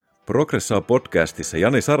Progressaa-podcastissa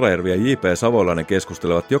Jani Sarajärvi ja J.P. Savolainen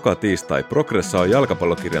keskustelevat joka tiistai Progressaa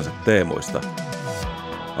jalkapallokirjansa teemoista.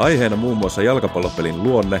 Aiheena muun muassa jalkapallopelin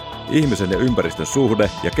luonne, ihmisen ja ympäristön suhde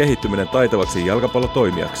ja kehittyminen taitavaksi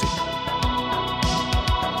jalkapallotoimijaksi.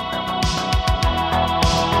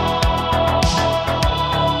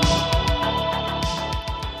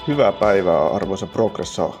 Hyvää päivää, arvoisa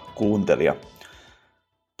Progressaa-kuuntelija.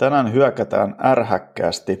 Tänään hyökätään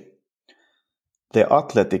ärhäkkäästi The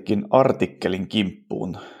Athleticin artikkelin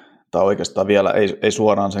kimppuun. Tai oikeastaan vielä ei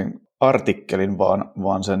suoraan sen artikkelin,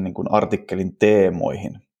 vaan sen niin kuin artikkelin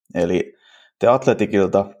teemoihin. Eli The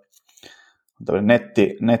Athleticilta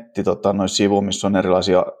on tämmöinen sivu, missä on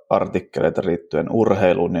erilaisia artikkeleita liittyen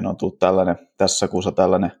urheiluun, niin on tullut tässä kuussa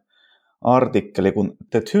tällainen artikkeli kuin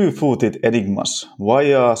The Two-Footed Enigmas.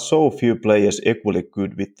 Why are so few players equally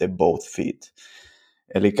good with their both feet?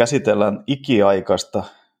 Eli käsitellään ikiaikaista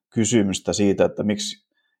kysymystä siitä, että miksi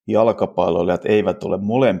jalkapalloilijat eivät ole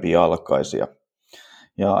molempijalkaisia.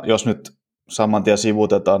 Ja jos nyt saman tien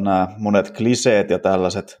sivutetaan nämä monet kliseet ja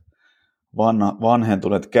tällaiset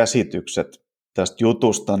vanhentuneet käsitykset tästä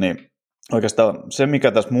jutusta, niin oikeastaan se,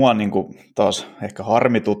 mikä tässä mua niin kuin taas ehkä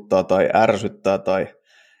harmituttaa tai ärsyttää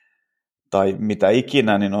tai mitä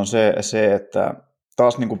ikinä, niin on se että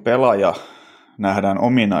taas niin kuin pelaaja nähdään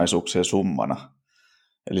ominaisuuksien summana.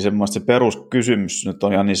 Eli semmoista se peruskysymys nyt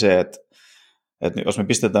on Jani se, että jos me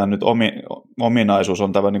pistetään nyt ominaisuus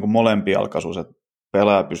on tämä niin kuin molempijalkaisuus, että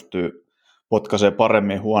pelaaja pystyy potkaisemaan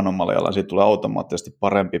paremmin huonommalla jalalla, siitä tulee automaattisesti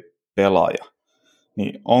parempi pelaaja.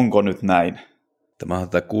 Niin onko nyt näin? Tämä on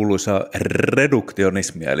tämä kuuluisa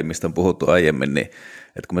reduktionismia, eli mistä on puhuttu aiemmin, niin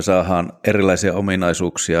että kun me saadaan erilaisia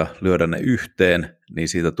ominaisuuksia, lyödä ne yhteen, niin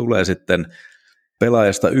siitä tulee sitten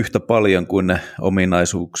pelaajasta yhtä paljon kuin ne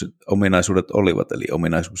ominaisuudet olivat, eli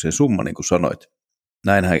ominaisuuksien summa, niin kuin sanoit.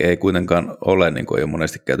 Näinhän ei kuitenkaan ole, niin kuin ei ole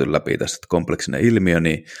monesti käyty läpi tässä kompleksinen ilmiö,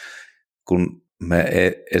 niin kun me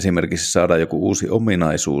esimerkiksi saadaan joku uusi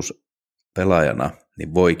ominaisuus pelaajana,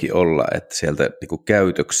 niin voikin olla, että sieltä niin kuin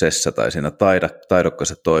käytöksessä tai siinä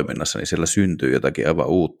taidokkaassa toiminnassa, niin siellä syntyy jotakin aivan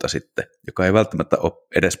uutta sitten, joka ei välttämättä ole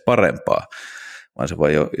edes parempaa, vaan se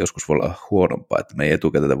voi joskus voi olla huonompaa, että me ei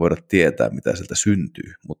etukäteen voida tietää, mitä sieltä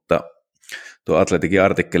syntyy. Mutta tuo Athleticin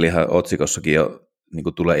artikkelihan otsikossakin jo niin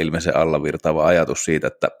kuin tulee ilmeisen allavirtaava ajatus siitä,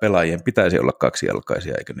 että pelaajien pitäisi olla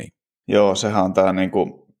kaksijalkaisia, eikö niin? Joo, sehän on tämä niin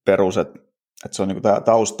kuin perus, että se on niin kuin tämä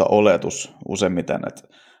taustaoletus useimmiten, että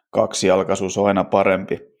kaksijalkaisuus on aina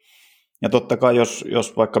parempi. Ja totta kai,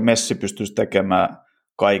 jos vaikka Messi pystyisi tekemään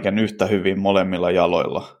kaiken yhtä hyvin molemmilla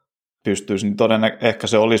jaloilla, niin ehkä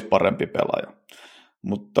se olisi parempi pelaaja.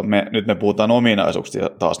 Mutta nyt me puhutaan ominaisuuksista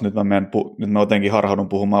taas. Nyt mä jotenkin harhaudun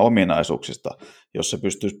puhumaan ominaisuuksista. Jos se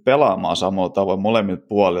pystyisi pelaamaan samalla tavoin molemmilta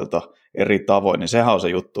puolilta eri tavoin, niin sehän on se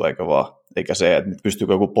juttu, eikä vaan. Eikä se, että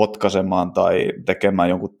pystyykö joku potkaisemaan tai tekemään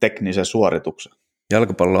jonkun teknisen suorituksen.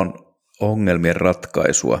 Jalkapallo on ongelmien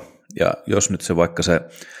ratkaisua. Ja jos nyt vaikka se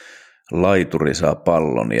laituri saa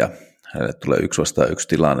pallon ja hänelle tulee 1-1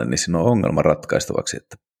 tilanne, niin siinä on ongelma ratkaistavaksi,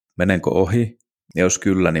 että menenkö ohi, ja jos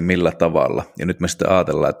kyllä, niin millä tavalla. Ja nyt me sitten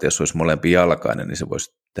ajatellaan, että jos olisi molempijalkainen, niin se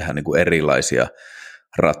voisi tehdä niin kuin erilaisia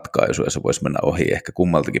ratkaisuja, se voisi mennä ohi ehkä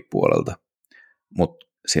kummaltakin puolelta. Mutta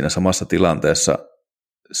siinä samassa tilanteessa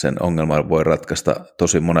sen ongelman voi ratkaista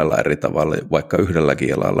tosi monella eri tavalla, vaikka yhdelläkin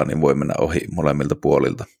jalalla, niin voi mennä ohi molemmilta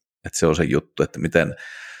puolilta. Että se on se juttu, että miten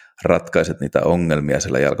ratkaiset niitä ongelmia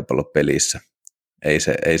siellä jalkapallopelissä.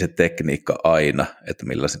 Ei se tekniikka aina, että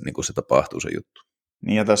millä se, niin kuin se tapahtuu se juttu.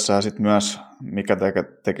 Niin ja tässä sitten myös, mikä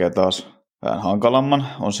tekee taas vähän hankalamman,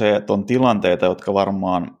 on se, että on tilanteita, jotka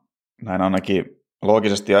varmaan näin ainakin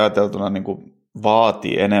loogisesti ajateltuna niin kuin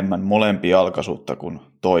vaatii enemmän molempijalkaisuutta kuin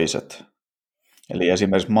toiset. Eli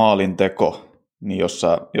esimerkiksi maalinteko, niin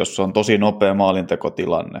jos on tosi nopea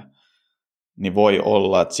maalintekotilanne, niin voi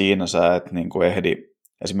olla, että siinä sä et niin kuin ehdi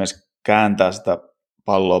esimerkiksi kääntää sitä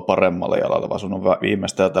palloa paremmalla jalalla, vaan sun on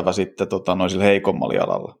viimeisteltävä sitten sillä heikommalla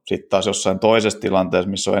jalalla. Sitten taas jossain toisessa tilanteessa,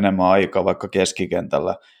 missä on enemmän aikaa vaikka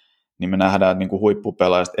keskikentällä, niin me nähdään niin kuin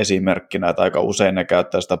huippupelaajista esimerkkinä, että aika usein ne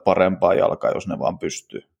käyttää sitä parempaa jalkaa, jos ne vaan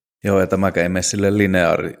pystyy. Joo, ja tämäkään ei mene sille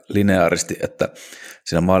lineaaristi, että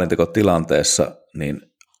siinä maalintekotilanteessa niin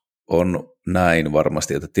on näin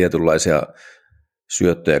varmasti, että tietynlaisia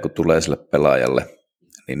syöttöjä, kun tulee sille pelaajalle,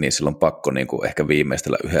 niin silloin on pakko niin kuin ehkä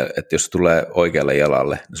viimeistellä yhdellä, että jos se tulee oikealle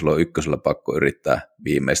jalalle, niin silloin on ykkösellä pakko yrittää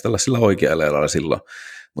viimeistellä sillä oikealle jalalla silloin,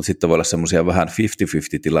 mutta sitten voi olla semmoisia vähän 50-50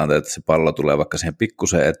 tilanteita, että se pallo tulee vaikka siihen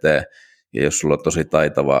pikkusen eteen, ja jos sulla on tosi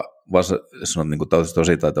taitava,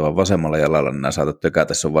 tosi taitava vasemmalla jalalla, niin saatat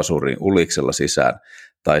tökätä sen vasuriin uliksella sisään,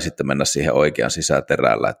 tai sitten mennä siihen oikean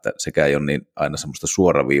sisäterällä, että sekään ei ole niin aina semmoista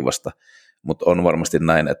suoraviivasta mutta on varmasti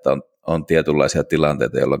näin, että on tietynlaisia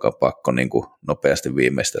tilanteita, jolloin on pakko niin kuin nopeasti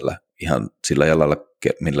viimeistellä ihan sillä jalalla,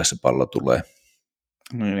 millä se pallo tulee.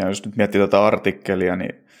 Niin, ja jos nyt miettii tätä artikkelia,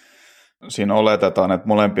 niin siinä oletetaan, että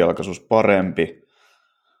molempijalkaisuus parempi,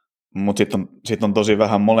 mutta sitten on tosi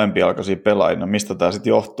vähän molempijalkaisia pelaajia. No mistä tämä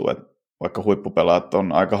sitten johtuu, että vaikka huippupelaajat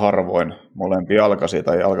on aika harvoin molempijalkaisia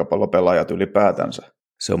tai jalkapallopelaajat ylipäätänsä?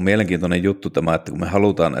 Se on mielenkiintoinen juttu tämä, että kun me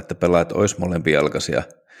halutaan, että pelaajat olisi molempijalkaisia,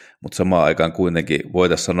 mutta samaan aikaan kuitenkin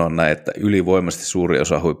voitaisiin sanoa näin, että ylivoimaisesti suuri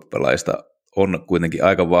osa huippupelaajista on kuitenkin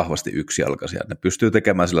aika vahvasti yksijalkaisia. Ne pystyy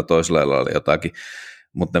tekemään sillä toisella jalalla jotakin,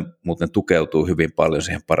 mutta ne tukeutuu hyvin paljon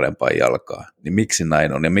siihen parempaan jalkaan. Niin miksi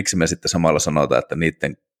näin on ja miksi me sitten samalla sanotaan, että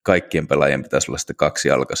niiden kaikkien pelaajien pitäisi olla sitten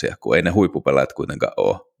kaksijalkaisia, kun ei ne huippupelaajat kuitenkaan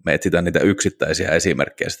ole. Me etsitään niitä yksittäisiä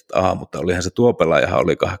esimerkkejä, että mutta olihan se tuo pelaajahan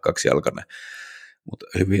oli kaksijalkainen. Mutta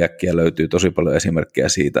hyvin äkkiä löytyy tosi paljon esimerkkejä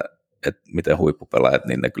siitä, että miten huippupelaajat,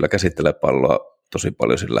 niin ne kyllä käsittelee palloa tosi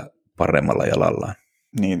paljon sillä paremmalla jalallaan.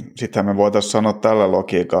 Niin, sittenhän me voitaisiin sanoa tällä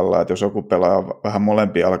logiikalla, että jos joku pelaaja on vähän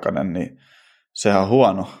molempijalkainen, niin sehän on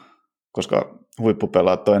huono, koska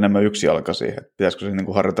huippupelaajat on enemmän yksijalkaisia. Pitäisikö se niin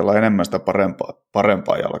kuin harjoitella enemmän sitä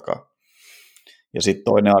parempaa jalkaa? Ja sitten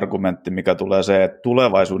toinen argumentti, mikä tulee se, että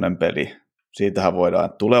tulevaisuuden peli, siitähän voidaan,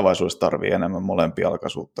 että tulevaisuudessa tarvii enemmän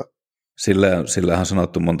molempijalkaisuutta. Sillä on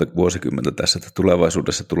sanottu monta vuosikymmentä tässä, että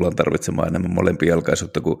tulevaisuudessa tullaan tarvitsemaan enemmän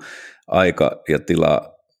molempijalkaisuutta, kun aika ja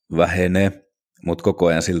tila vähenee, mutta koko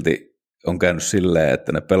ajan silti on käynyt silleen,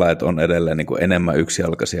 että ne pelaajat on edelleen niin kuin enemmän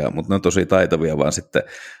yksijalkaisia, mutta ne on tosi taitavia vaan sitten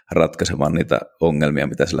ratkaisemaan niitä ongelmia,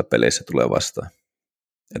 mitä sillä pelissä tulee vastaan.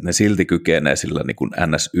 Että ne silti kykenee sillä niin kuin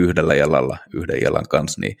NS yhdellä jalalla, yhden jalan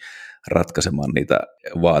kanssa, niin ratkaisemaan niitä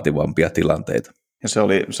vaativampia tilanteita. Ja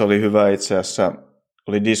se oli hyvä itse asiassa.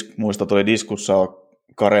 Muistat, oli diskussa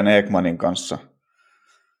Karen Ekmanin kanssa.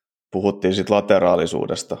 Puhuttiin sitten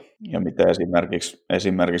lateraalisuudesta ja miten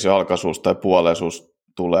esimerkiksi jalkaisuus tai puoleisuus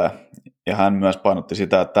tulee. Ja hän myös painotti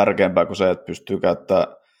sitä, että tärkeämpää kuin se, että pystyy käyttämään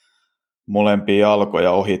molempia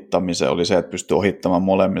jalkoja ohittamiseen, oli se, että pystyy ohittamaan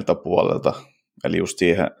molemmilta puolelta. Eli just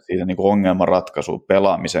siihen niin kuin ongelmanratkaisuun,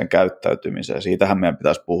 pelaamiseen, käyttäytymiseen. Siitähän meidän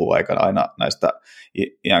pitäisi puhua aina näistä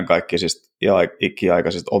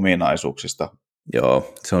ikiaikaisista ominaisuuksista.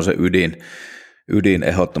 Joo, se on se ydin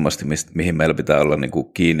ehdottomasti, mihin meillä pitää olla niin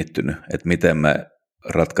kuin kiinnittynyt, että miten me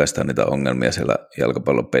ratkaistaan niitä ongelmia siellä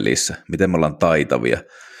jalkapallopelissä, miten me ollaan taitavia,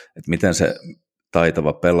 että miten se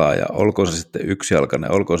taitava pelaaja, olkoon se sitten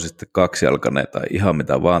yksijalkainen, olkoon se sitten kaksijalkainen tai ihan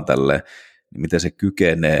mitä vaan tälleen, niin miten se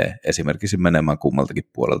kykenee esimerkiksi menemään kummaltakin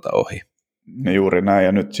puolelta ohi. No juuri näin,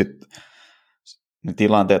 ja nyt sitten ne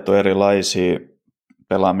tilanteet on erilaisia.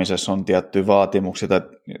 Pelaamisessa on tiettyjä vaatimuksia tai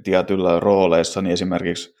tietyillä rooleissa, niin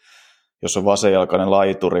esimerkiksi jos on vasenjalkainen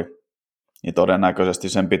laituri, niin todennäköisesti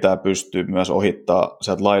sen pitää pystyä myös ohittaa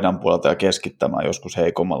sieltä laidan puolelta ja keskittämään joskus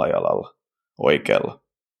heikommalla jalalla oikealla.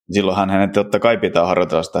 Silloinhan hänen totta kai pitää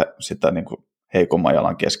harjoitella sitä niin kuin heikomman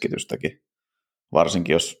jalan keskitystäkin,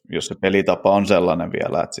 varsinkin jos se pelitapa on sellainen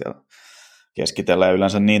vielä, että siellä keskitellään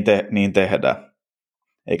yleensä niin tehdään.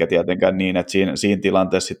 Eikä tietenkään niin, että siinä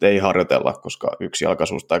tilanteessa sit ei harjoitella, koska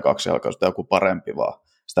yksijalkaisuus tai kaksijalkaisuus tai joku parempi, vaan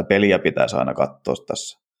sitä peliä pitäisi aina katsoa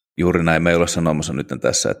tässä. Juuri näin, me ei ole sanomassa nyt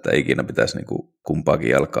tässä, että ikinä pitäisi niinku kumpaakin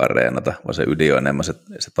jalkaa reenata, vaan se ydin on enemmän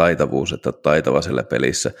se taitavuus, että olet taitava siellä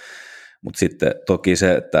pelissä. Mutta sitten toki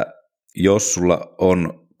se, että jos sulla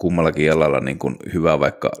on kummallakin jalalla niin kuin hyvä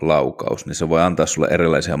vaikka laukaus, niin se voi antaa sulle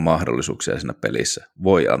erilaisia mahdollisuuksia siinä pelissä.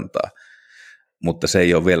 Voi antaa. Mutta se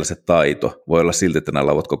ei ole vielä se taito. Voi olla silti, että nämä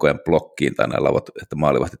lauvat koko ajan blokkiin tai nämä lauvat, että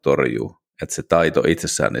maalivahti torjuu. Että se taito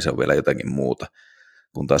itsessään, niin se on vielä jotakin muuta.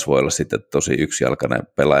 Kun taas voi olla sitten tosi yksijalkainen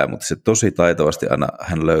pelaaja, mutta se tosi taitavasti aina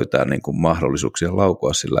hän löytää niin kuin mahdollisuuksia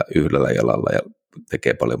laukua sillä yhdellä jalalla ja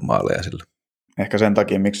tekee paljon maaleja sillä. Ehkä sen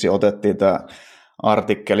takia, miksi otettiin tämä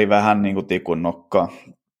artikkeli vähän niin kuin tikun nokkaan,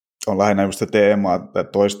 on lähinnä just se teema, että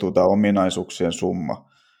toistuu tämä ominaisuuksien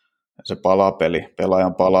summa. Se palapeli,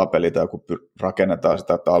 pelaajan palapeli tai kun rakennetaan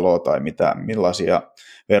sitä taloa tai millaisia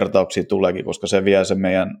vertauksia tuleekin, koska se vie sen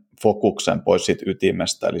meidän fokuksen pois siitä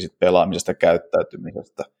ytimestä, eli siitä pelaamisesta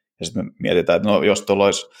käyttäytymisestä. Ja sitten me mietitään, että no, jos tuolla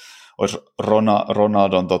olisi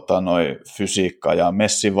Ronaldon fysiikka ja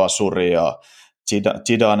Messi vasuri ja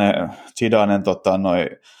Zidanen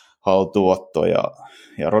haltuotto ja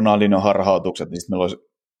Ronaldinho harhautukset, niin sitten meillä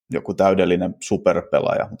olisi joku täydellinen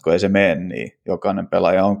superpelaaja, mutta kun ei se mene niin. Jokainen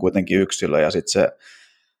pelaaja on kuitenkin yksilö ja sitten se,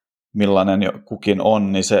 millainen kukin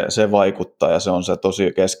on, niin se vaikuttaa ja se on se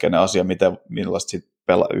tosi keskeinen asia, millaista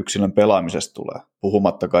yksilön pelaamisesta tulee,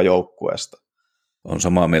 puhumattakaan joukkueesta. on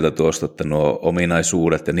samaa mieltä tuosta, että nuo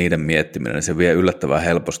ominaisuudet ja niiden miettiminen, niin se vie yllättävän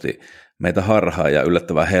helposti meitä harhaan ja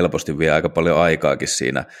yllättävän helposti vie aika paljon aikaakin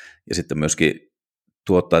siinä. Ja sitten myöskin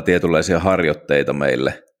tuottaa tietynlaisia harjoitteita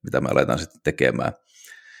meille, mitä me aletaan sitten tekemään.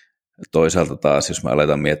 Toisaalta taas, jos me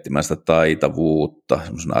aletaan miettimään sitä taitavuutta,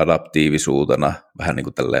 semmoisena adaptiivisuutena, vähän niin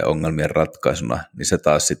kuin tälleen ongelmien ratkaisuna, niin se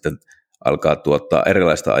taas sitten alkaa tuottaa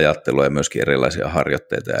erilaista ajattelua ja myöskin erilaisia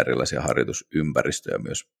harjoitteita ja erilaisia harjoitusympäristöjä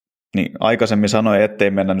myös. Niin, aikaisemmin sanoin,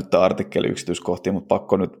 ettei mennä nyt tämän artikkelin yksityiskohtiin, mutta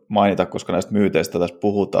pakko nyt mainita, koska näistä myyteistä tässä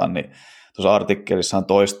puhutaan, niin tuossa artikkelissahan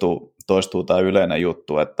toistuu tämä yleinen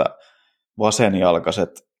juttu, että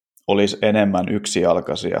vasenjalkaiset olisi enemmän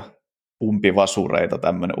yksijalkaisia, umpivasureita,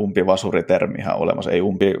 tämmöinen umpivasuri-termihän on olemassa, ei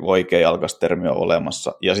oikeajalkaistermi ole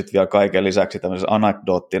olemassa. Ja sitten vielä kaiken lisäksi tämmöisessä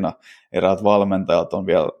anekdoottina eräät valmentajat on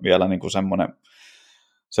vielä niin kuin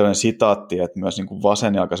sellainen sitaatti, että myös niin kuin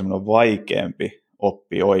vasenjalkaisen on vaikeampi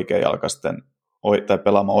oppia oikeajalkaisten tai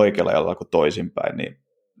pelaamaan oikealla jalalla kuin toisinpäin, niin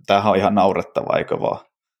tämähän on ihan naurettava, eikö vaan?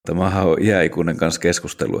 Tämähän on iäikuinen kanssa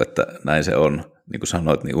keskustelu, että näin se on. Niin kuin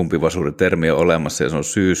sanoit, niin umpivasuri-termi on olemassa ja se on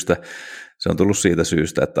syystä. Se on tullut siitä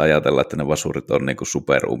syystä, että ajatellaan, että ne vasurit on niin kuin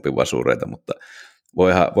superumpivasureita, mutta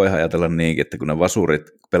voihan ajatella niinkin, että kun ne vasurit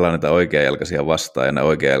pelaa niitä oikeajalkaisia vastaan ja ne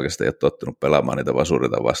oikeajalkaiset ei ole tottunut pelaamaan niitä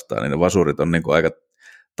vasurita vastaan, niin ne vasurit on niin kuin aika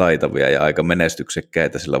taitavia ja aika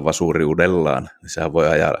menestyksekkäitä sillä vasuriudellaan, niin sehän voi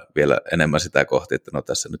ajaa vielä enemmän sitä kohti, että no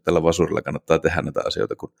tässä nyt tällä vasurilla kannattaa tehdä näitä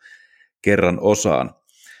asioita, kun kerran osaan.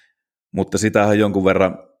 Mutta sitähän on jonkun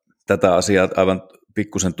verran tätä asiaa aivan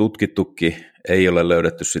pikkusen tutkittukin, ei ole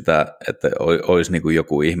löydetty sitä, että olisi niin kuin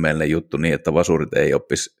joku ihmeellinen juttu niin, että vasurit ei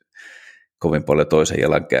oppisi kovin paljon toisen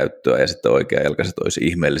jalan käyttöä ja sitten oikeajalkaiset olisi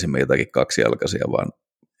ihmeellisemmin jotakin kaksijalkaisia, vaan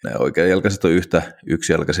ne oikeajalkaiset on yhtä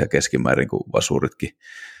yksijalkaisia keskimäärin kuin vasuritkin,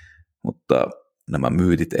 mutta nämä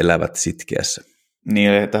myytit elävät sitkeässä.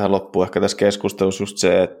 Niin, eli tähän loppuu ehkä tässä keskustelussa just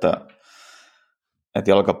se, että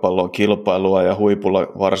jalkapallo on kilpailua ja huipulla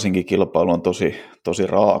varsinkin kilpailu on tosi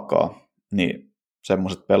raakaa, niin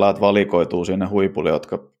semmoiset pelaajat valikoituu sinne huipulle,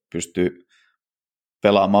 jotka pystyy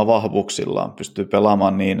pelaamaan vahvuuksillaan, pystyy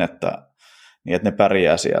pelaamaan niin, että ne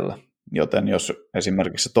pärjää siellä. Joten jos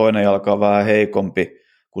esimerkiksi se toinen jalka on vähän heikompi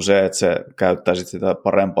kuin se, että se käyttää sitä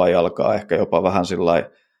parempaa jalkaa ehkä jopa vähän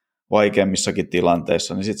vaikeammissakin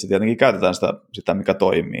tilanteissa, niin sitten tietenkin käytetään sitä, mikä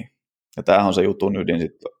toimii. Ja tämähän on se jutun ydin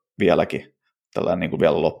sitten vieläkin, tällainen niin kuin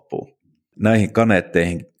vielä loppuu. Näihin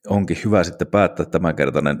kaneetteihin onkin hyvä sitten päättää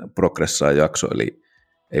tämänkertainen Progressaa-jakso, eli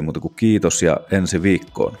ei muuta kuin kiitos ja ensi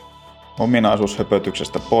viikkoon.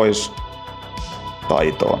 Ominaisuushöpötyksestä pois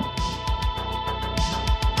taitoon.